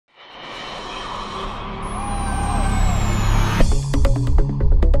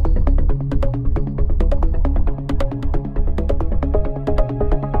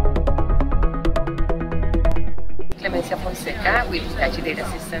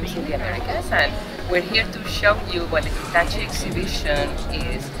systems in the Americas, and we're here to show you what the Hitachi Exhibition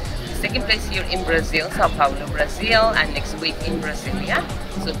is. It's taking place here in Brazil, Sao Paulo, Brazil, and next week in Brasilia.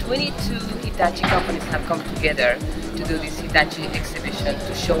 So 22 Hitachi companies have come together to do this Hitachi Exhibition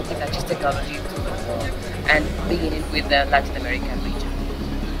to show Hitachi's technology to the world, and beginning with the Latin American region.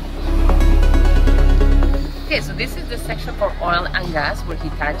 Okay, so this is the section for oil and gas, where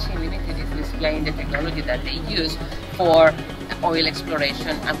Hitachi Ltd is displaying the technology that they use for oil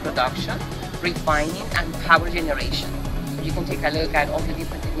exploration and production, refining and power generation. So you can take a look at all the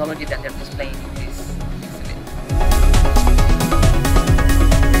different technology that they're displaying in this exhibit.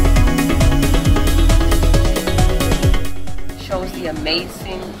 Shows the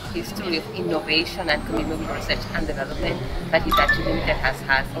amazing history of innovation and commitment with research and development that Hitachi Ltd has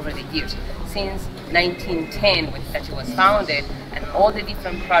had over the years. Since 1910, when Hitachi was founded, and all the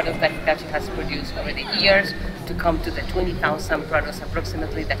different products that Hitachi has produced over the years to come to the 20,000 products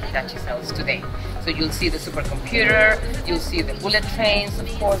approximately that Hitachi sells today. So you'll see the supercomputer, you'll see the bullet trains, of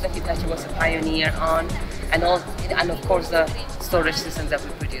course, that Hitachi was a pioneer on, and of course the storage systems that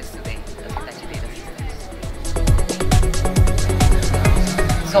we produce today, the Hitachi data systems.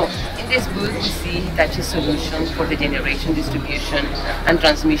 So in this booth we see Hitachi solutions for the generation, distribution and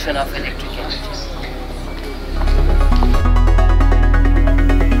transmission of electric energy.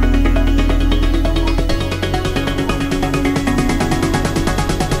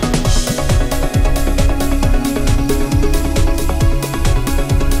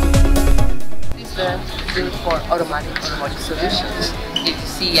 Built for automotive solutions. You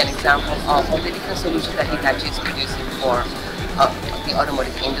see an example of all the different solutions that Hitachi is producing for the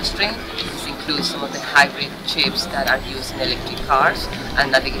automotive industry. This includes some of the hybrid chips that are used in electric cars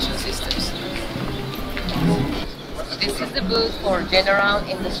and navigation systems. This is the booth for general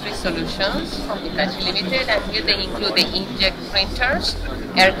industry solutions from Hitachi Ltd, and here they include the inkjet printers,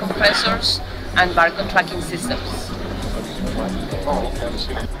 air compressors, and barcode tracking systems.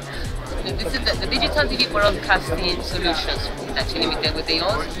 This is the digital TV broadcasting solutions from Hitachi Ltd, where they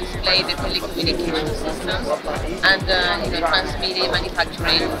also display the telecommunication systems and transmitting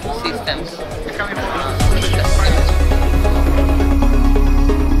manufacturing systems.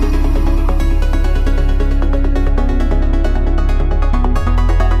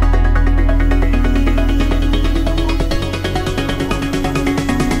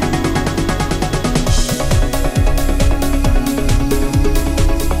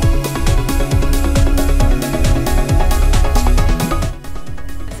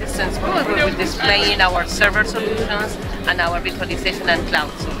 We're displaying our server solutions and our virtualization and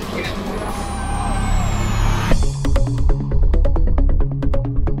cloud solutions.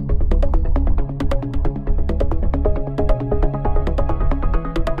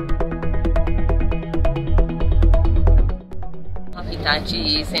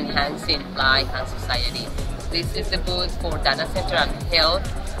 Hitachi is enhancing life and society. This is the booth for data center and health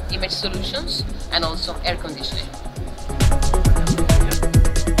image solutions, and also air conditioning.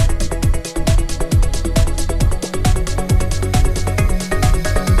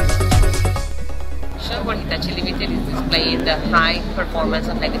 Where Hitachi Ltd is displaying the high performance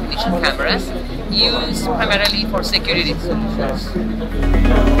and high definition cameras used primarily for security solutions.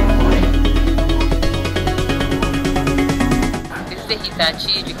 This is the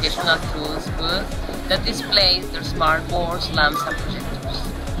Hitachi Educational Tools booth that displays their smart boards, lamps and projectors.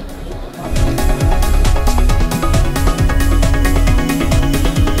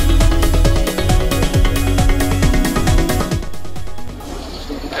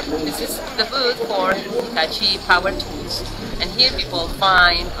 This is the booth for Hitachi Power Tools, and here people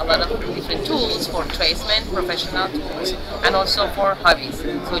find a lot of different tools for tradesmen, professional tools, and also for hobbies.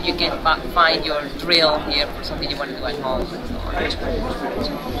 So you can find your drill here for something you want to do at home and so on.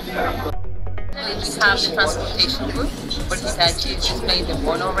 We have the transportation booth, where Hitachi is displaying the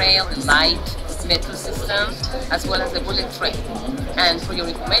monorail, the light metro system, as well as the bullet train. And for your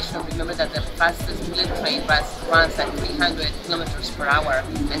information, remember that the fastest bullet train runs at 300 kilometers per hour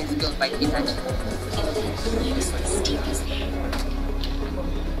and is built by Hitachi.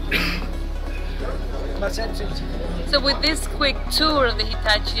 So with this quick tour of the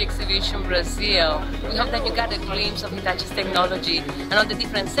Hitachi Exhibition Brazil, we hope that you got a glimpse of Hitachi's technology and all the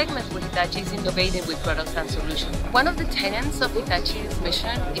different segments where Hitachi is innovating with products and solutions. One of the tenets of Hitachi's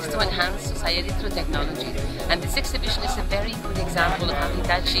mission is to enhance society through technology, and this exhibition is a very good example of how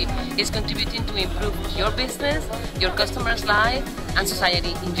Hitachi is contributing to improve your business, your customers' life, and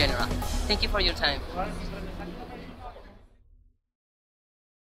society in general. Thank you for your time.